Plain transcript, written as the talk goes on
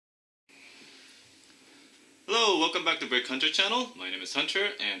Hello, welcome back to Brick Hunter channel. My name is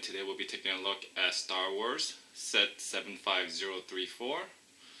Hunter, and today we'll be taking a look at Star Wars Set 75034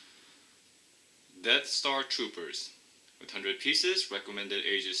 Death Star Troopers with 100 pieces, recommended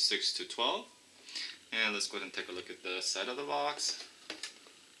ages 6 to 12. And let's go ahead and take a look at the side of the box.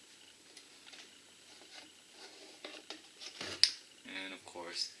 And of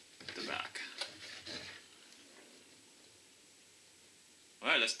course, the back.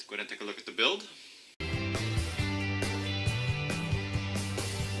 Alright, let's go ahead and take a look at the build.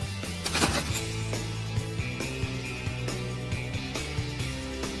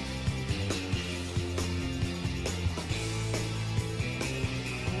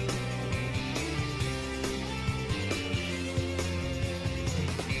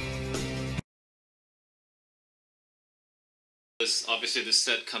 Obviously this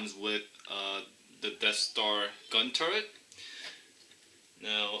set comes with the Death Star gun turret.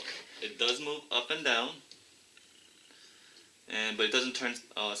 Now it does move up and down, but it doesn't turn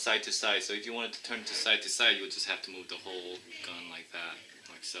side to side. So if you want it to turn to side, you would just have to move the whole gun like that,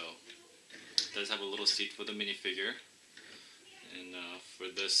 like so. It does have a little seat for the minifigure, and for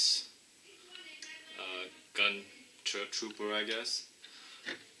this gun trooper, I guess.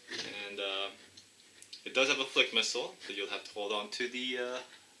 And it does have a flick missile, so you'll have to hold on to the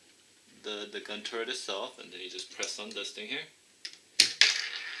gun turret itself, and then you just press on this thing here,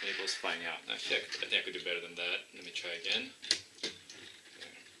 and it goes flying out. Actually, I think I could do better than that. Let me try again.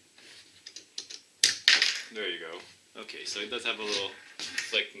 There you go. Okay, so it does have a little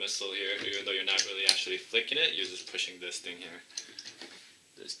flick missile here, even though you're not really actually flicking it, you're just pushing this thing here.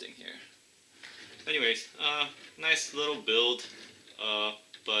 Anyways, nice little build.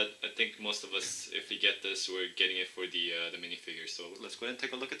 But I think most of us, if we get this, we're getting it for the minifigure. So let's go ahead and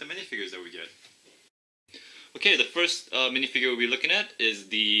take a look at the minifigures that we get. Okay, the first minifigure we'll be looking at is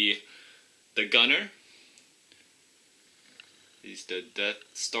the gunner. He's the Death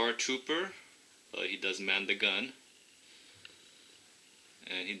Star Trooper. He does man the gun.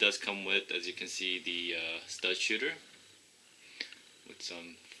 And he does come with, as you can see, the stud shooter. With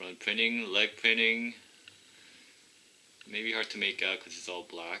some front printing, leg printing. Maybe hard to make out because it's all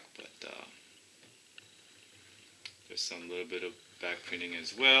black, but there's some little bit of back printing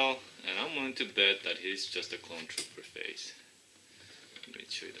as well. And I'm willing to bet that he's just a clone trooper face. Let me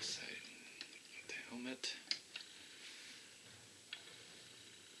show you the side of the helmet.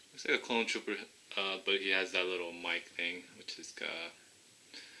 Looks like a clone trooper, but he has that little mic thing, which is,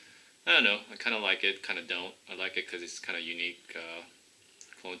 I don't know, I kind of like it, kind of don't. I like it because it's kind of unique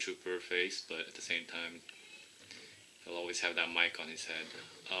clone trooper face, but at the same time, he'll always have that mic on his head.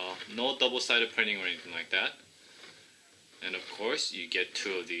 No double-sided printing or anything like that. And of course, you get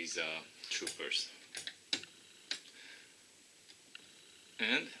two of these troopers.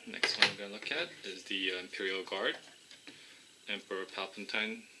 And next one we're going to look at is the Imperial Guard. Emperor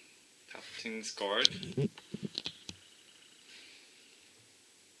Palpatine's Guard.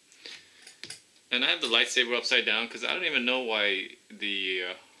 And I have the lightsaber upside down because I don't even know why the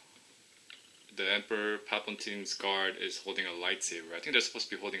Emperor Palpatine's Guard is holding a lightsaber. I think they're supposed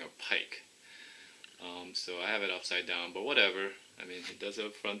to be holding a pike. So I have it upside down, but whatever. I mean, it does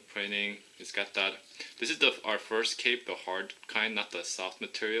have front printing. It's got that. This is our first cape, the hard kind, not the soft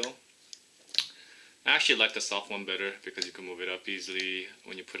material. I actually like the soft one better because you can move it up easily.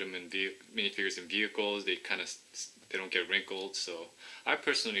 When you put them in minifigures in vehicles, they don't get wrinkled. So I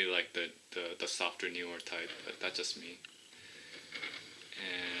personally like the softer, newer type, but that's just me.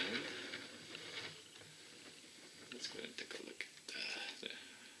 And let's go ahead and take a look at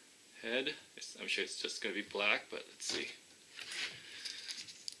the head. I'm sure it's just going to be black, but let's see.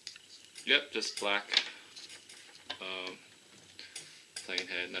 Yep, just black. Plain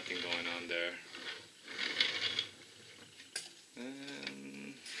head, nothing going on there.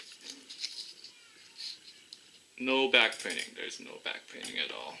 And no back printing. There's no back printing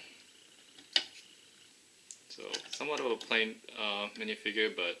at all. So somewhat of a plain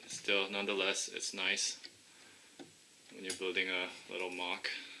minifigure, but still, nonetheless, it's nice when you're building a little mock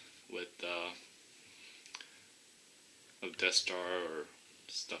with of Death Star or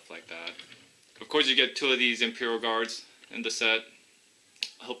stuff like that. Of course, you get two of these Imperial Guards in the set.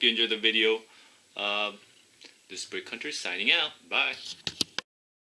 I hope you enjoyed the video. This is Brick Hunter signing out. Bye.